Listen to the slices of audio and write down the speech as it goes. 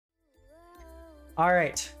All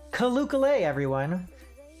right, Kalukale, everyone.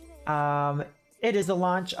 It is the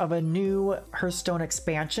launch of a new Hearthstone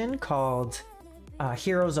expansion called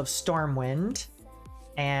Heroes of Stormwind,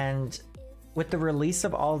 and with the release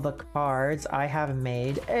of all the cards, I have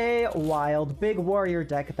made a wild big warrior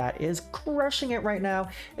deck that is crushing it right now.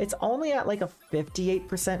 It's only at like a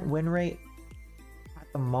 58% win rate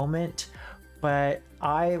at the moment, but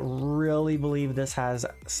I really believe this has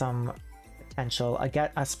some potential, again,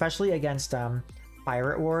 especially against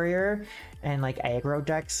Pirate Warrior and like aggro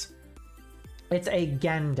decks. It's a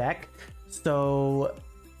Gen deck, so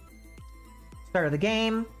start of the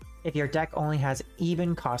game, if your deck only has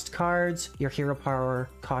even cost cards, your hero power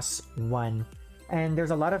costs 1. And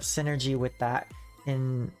there's a lot of synergy with that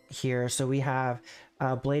in here. So we have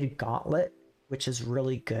Bladed Gauntlet, which is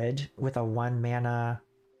really good with a 1 mana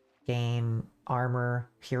gain armor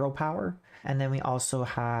hero power. And then we also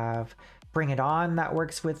have Bring It On that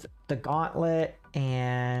works with the Gauntlet,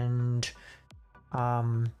 and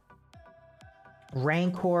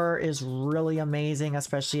Rancor is really amazing,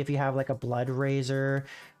 especially if you have like a Blood Razor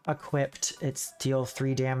equipped. It's deal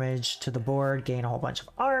 3 damage to the board, gain a whole bunch of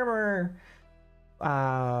armor.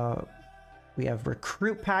 We have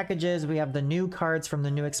recruit packages. We have the new cards from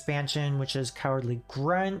the new expansion, which is Cowardly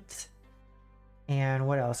Grunt. And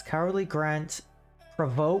what else? Cowardly Grunt,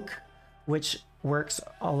 Provoke, which works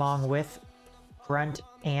along with Grunt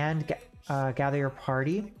and Gather Your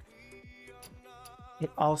Party. It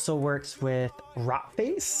also works with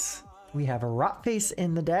Rotface. We have a Rotface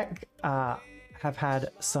in the deck. Have had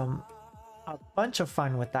a bunch of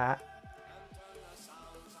fun with that.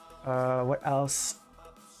 What else?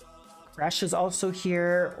 Crash is also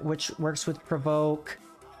here, which works with Provoke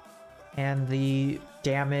and the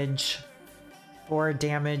damage, 4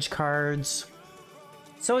 damage cards.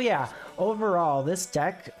 So yeah, overall, this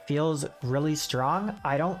deck feels really strong.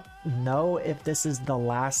 I don't know if this is the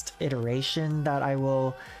last iteration that I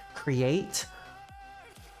will create,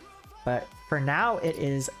 but for now, it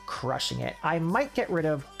is crushing it. I might get rid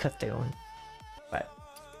of Cthulhu, but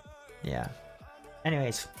yeah.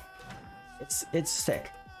 Anyways, it's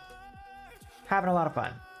sick. Having a lot of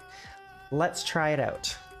fun. Let's try it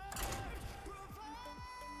out.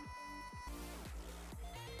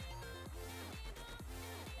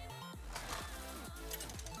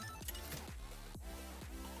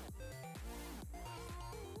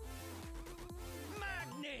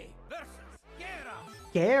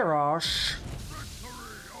 Garrosh.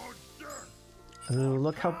 Ooh,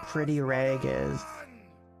 look how pretty Reg is.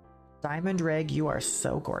 Diamond Reg, you are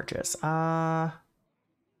so gorgeous.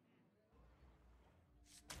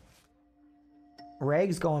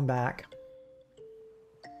 Reg's going back.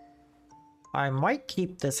 I might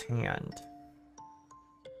keep this hand,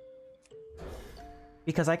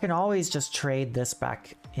 because I can always just trade this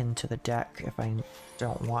back into the deck if I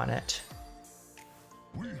don't want it.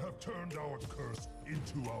 We have turned our curse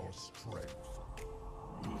into our strength.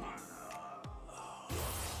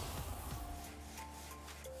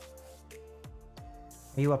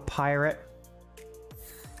 Are you a pirate?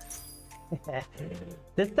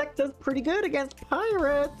 This deck does pretty good against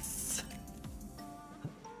pirates.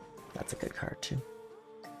 That's a good card too.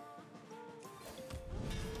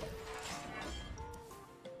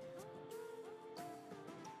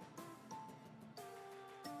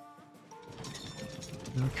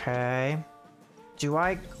 Okay. Do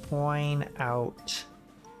I coin out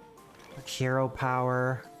hero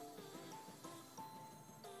power?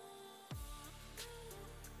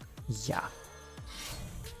 Yeah.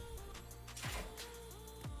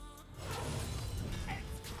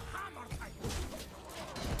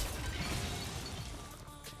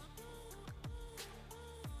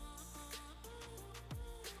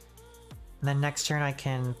 And then next turn I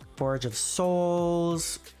can Forge of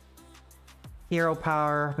Souls, hero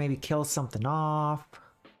power, maybe kill something off.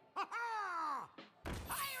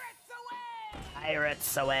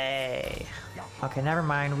 Pirates away! Okay, never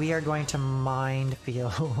mind. We are going to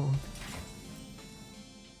Mindfield.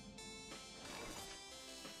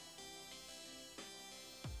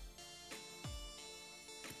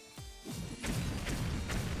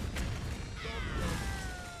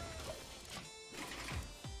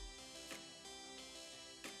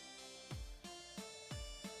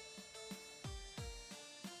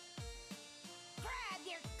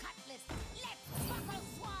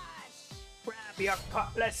 Your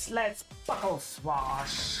cutlass, let's buckle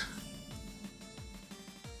swash.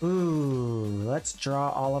 Ooh, let's draw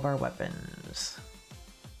all of our weapons.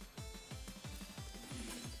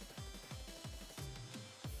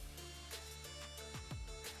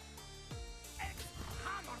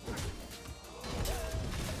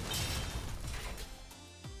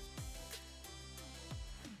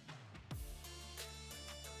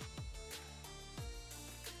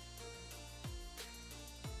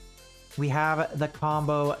 We have the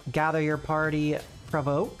combo Gather Your Party,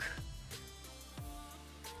 Provoke.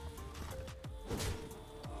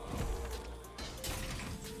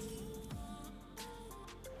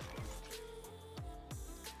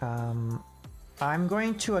 I'm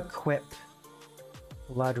going to equip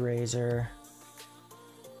Blood Razor.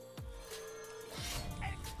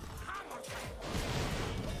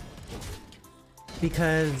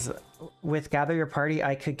 Because with Gather Your Party,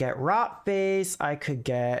 I could get Rot Face, I could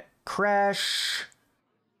get Crash,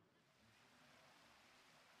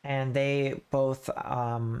 and they both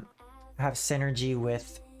have synergy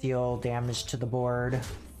with deal damage to the board.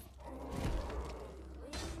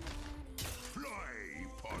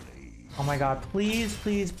 Oh my god, please,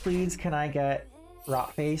 please, please, can I get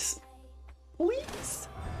Rot Face? Please!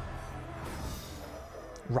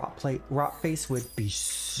 Rot Face would be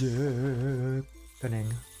sick.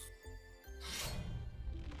 Sickening.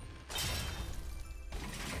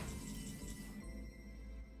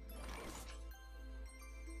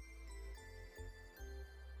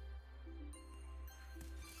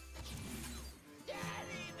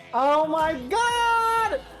 Oh my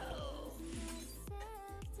god!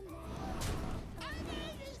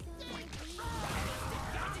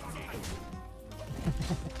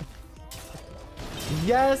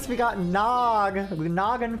 Yes, we got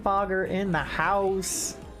Noggin Fogger in the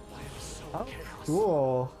house. Oh,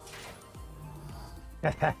 cool.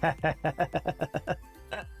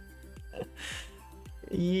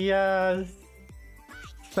 Yes.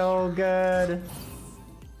 So good.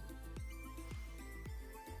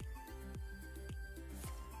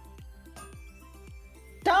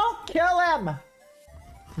 Don't kill him!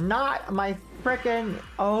 Not my frickin'...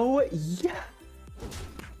 Oh, yeah.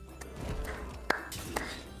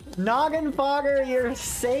 Noggin Fogger, you're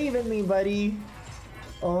saving me, buddy.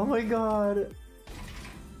 Oh my god.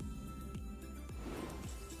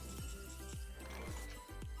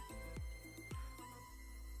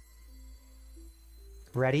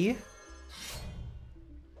 Ready?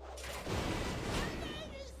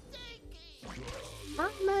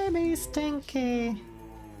 I may be stinky.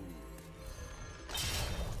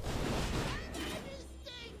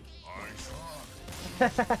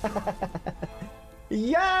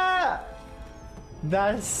 Yeah!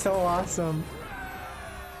 That is so awesome.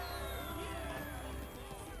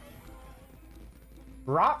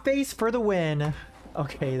 Rot Face for the win.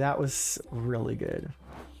 Okay, that was really good.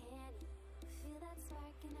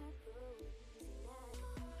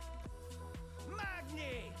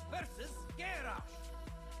 Magni versus Garrosh.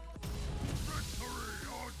 Victory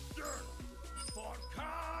or death! For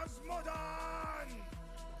Cosmodon!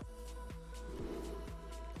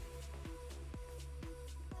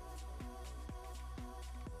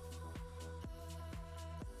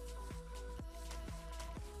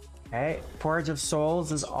 Hey, Forge of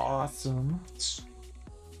Souls is awesome.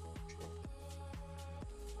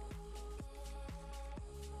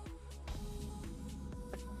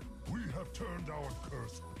 We have turned our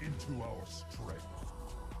curse into our strength.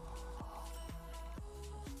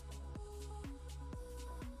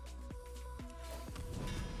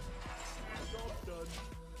 Job done.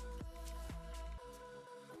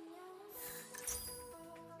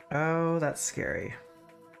 Oh, that's scary.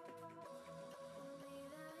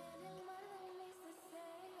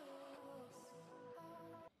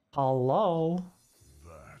 Hello?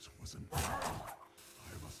 That was an I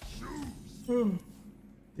must choose.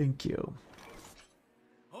 Thank you.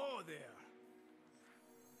 Oh there.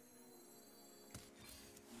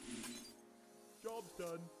 Job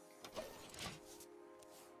done.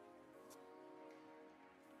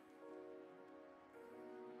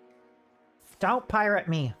 Don't pirate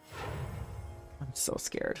me. I'm so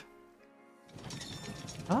scared.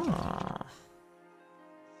 Ah.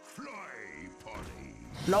 Fly, potty.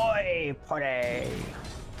 Loy potty.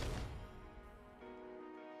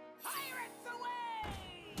 Pirates away!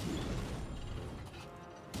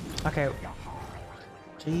 Okay.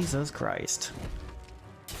 Jesus Christ.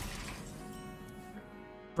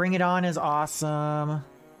 Bring It On is awesome.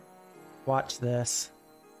 Watch this.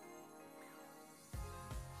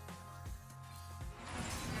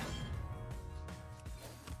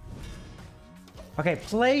 Okay,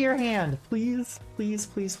 play your hand. Please, please,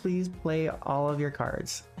 please, please play all of your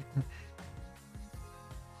cards.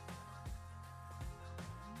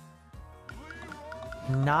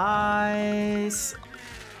 Nice.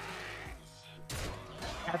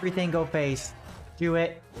 Everything go face. Do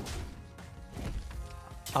it.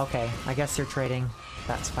 Okay, I guess you're trading.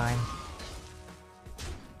 That's fine.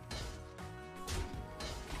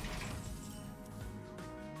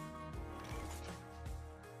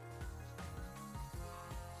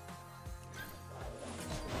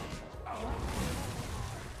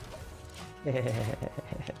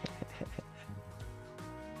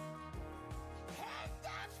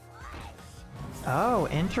 Oh,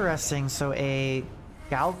 interesting. So a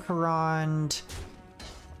Galcarond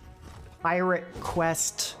pirate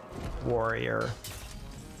quest warrior.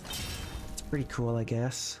 It's pretty cool, I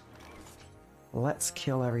guess. Let's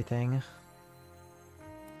kill everything.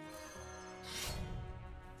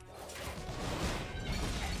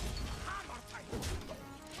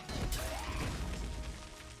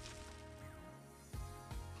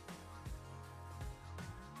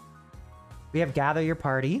 We have Gather Your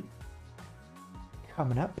Party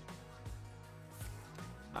coming up.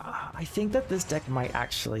 I think that this deck might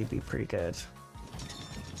actually be pretty good.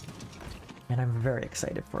 And I'm very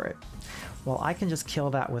excited for it. Well, I can just kill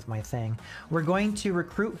that with my thing. We're going to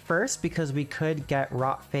recruit first because we could get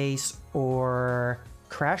Rotface or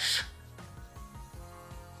Kresh.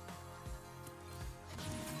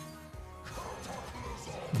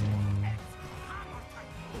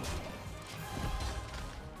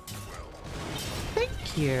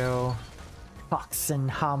 Thank you. Foxen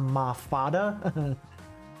Hamafada.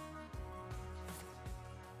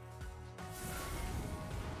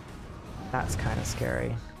 That's kind of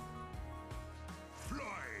scary.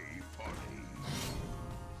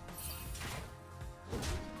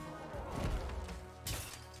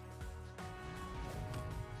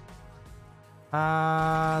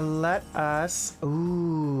 Let us...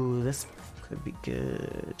 Ooh, this could be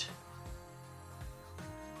good.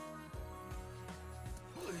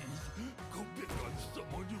 Please, go pick on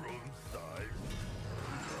someone your own size.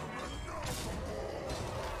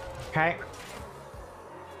 Okay.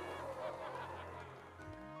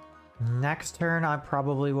 Next turn, I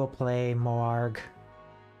probably will play Moarg.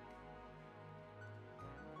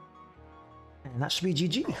 And that should be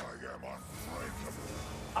GG.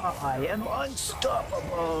 I am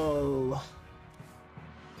unstoppable.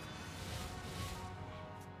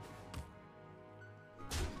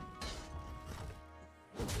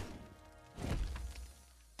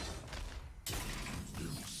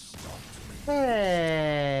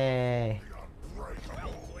 Hey.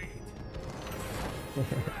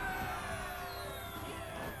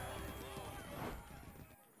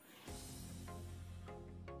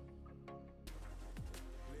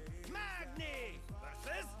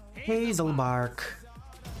 Hazelbark.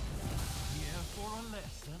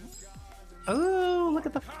 Oh, look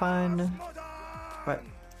at the fun. But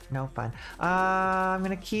no fun. I'm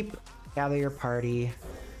gonna keep Gather Your Party.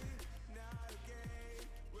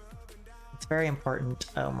 It's very important.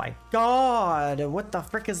 Oh my god, what the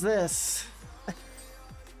frick is this?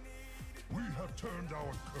 We have turned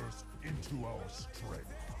our curse into our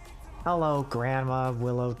strength. Hello, Grandma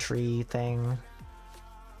Willow Tree thing.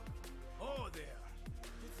 Oh there.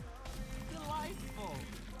 Delightful.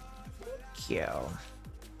 Thank you.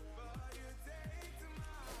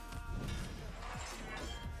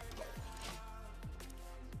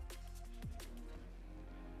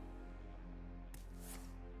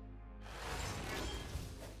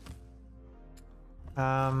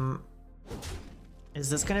 Is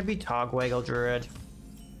this gonna be Togwaggle Druid?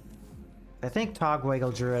 I think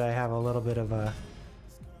Togwaggle Druid I have a little bit of a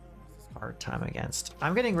hard time against.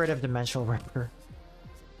 I'm getting rid of Dimensional Ripper.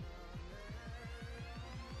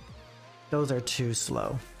 Those are too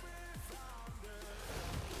slow.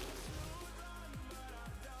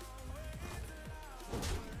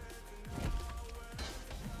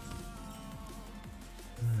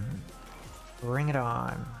 Bring it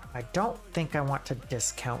on. I don't think I want to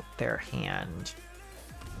discount their hand.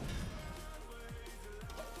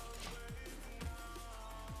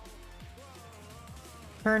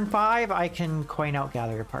 Turn 5, I can coin out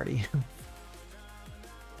Gather Your Party.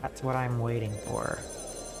 That's what I'm waiting for.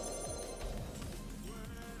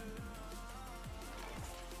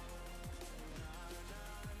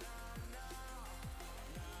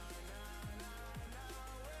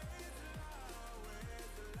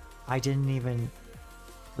 I didn't even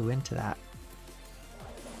go into that.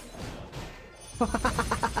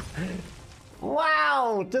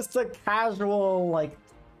 Wow! Just a casual, like,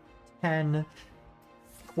 10,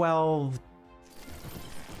 12...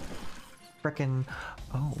 Frickin'...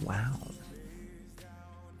 Oh, wow.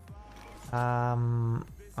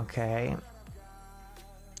 Okay.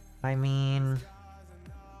 I mean...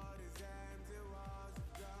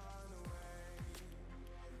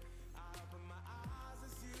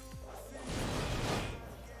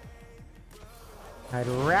 I'd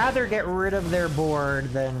rather get rid of their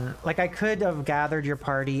board than... Like, I could have gathered your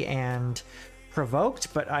party and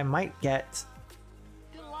provoked, but I might get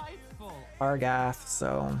Argath,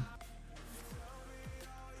 so...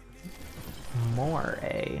 More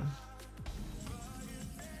A.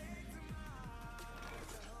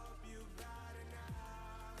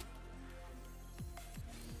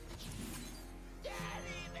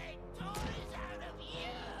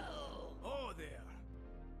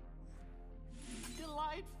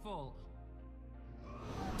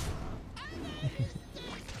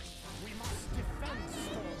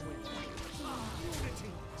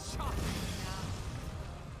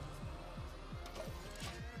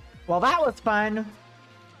 Well, that was fun.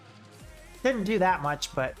 Didn't do that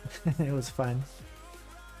much, but it was fun.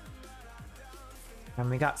 And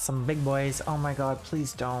we got some big boys. Oh my god,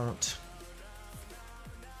 please don't.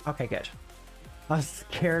 Okay, good. I was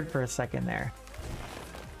scared for a second there.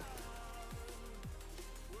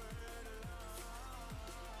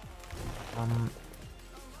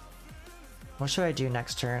 What should I do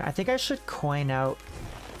next turn? I think I should coin out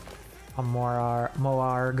a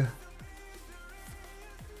Moarg.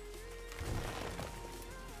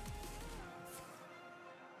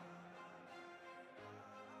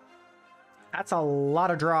 That's a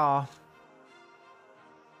lot of draw.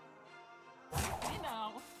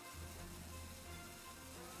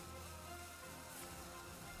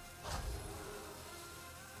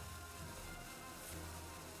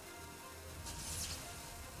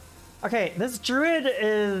 Okay, this druid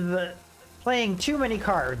is playing too many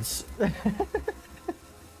cards.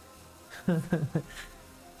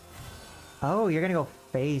 Oh, you're gonna go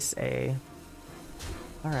face A.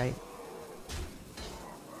 All right.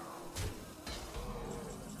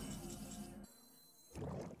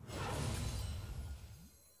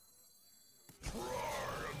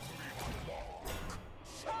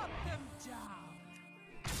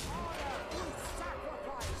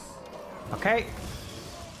 Okay.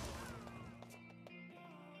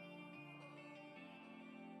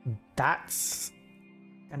 That's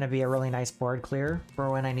gonna be a really nice board clear for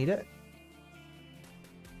when I need it.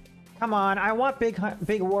 Come on, I want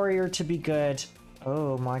big warrior to be good.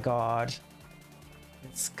 Oh my god.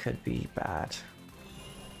 This could be bad.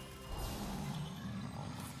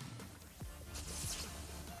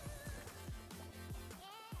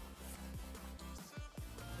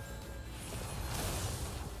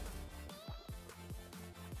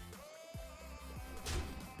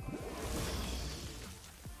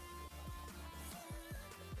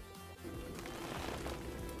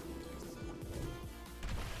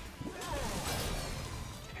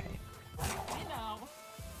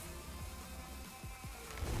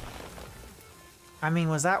 I mean,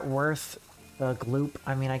 was that worth the gloop?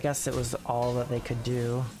 I mean, I guess it was all that they could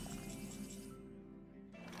do.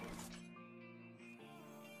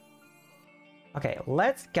 Okay,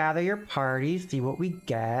 let's gather your party, see what we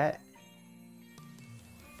get.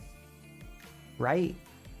 Right?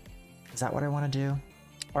 Is that what I want to do?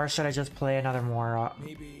 Or should I just play another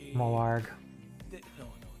Moarg?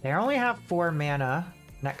 They only have 4 mana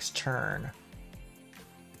next turn.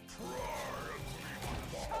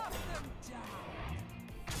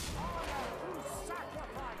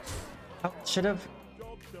 Oh, should have.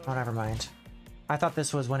 Oh, never mind. I thought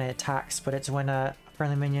this was when it attacks, but it's when a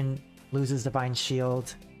friendly minion loses Divine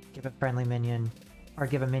Shield. Give a friendly minion, or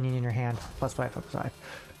give a minion in your hand. +5/+5.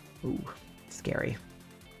 Ooh, scary.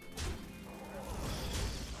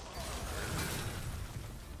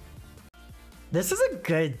 This is a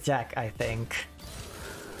good deck, I think.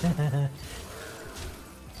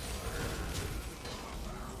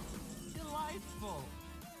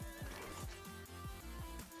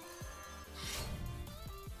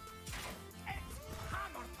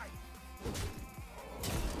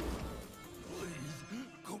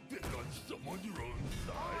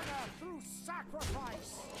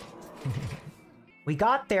 We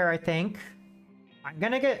got there, I think. I'm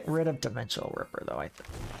gonna get rid of Dimensional Ripper, though, I think.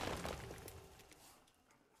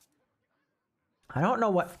 I don't know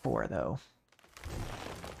what for, though.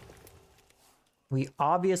 We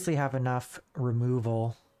obviously have enough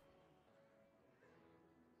removal.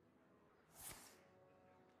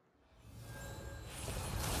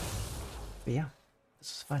 But yeah,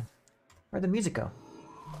 this is fun. Where'd the music go?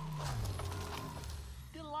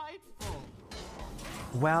 Delightful.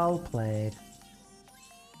 Well played.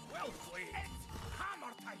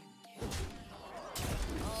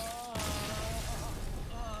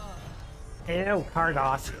 Ew,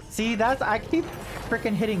 Kargoth. See, that's, I keep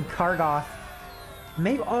freaking hitting Kargoth.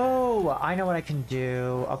 Maybe, oh, I know what I can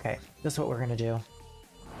do. Okay, this is what we're gonna do.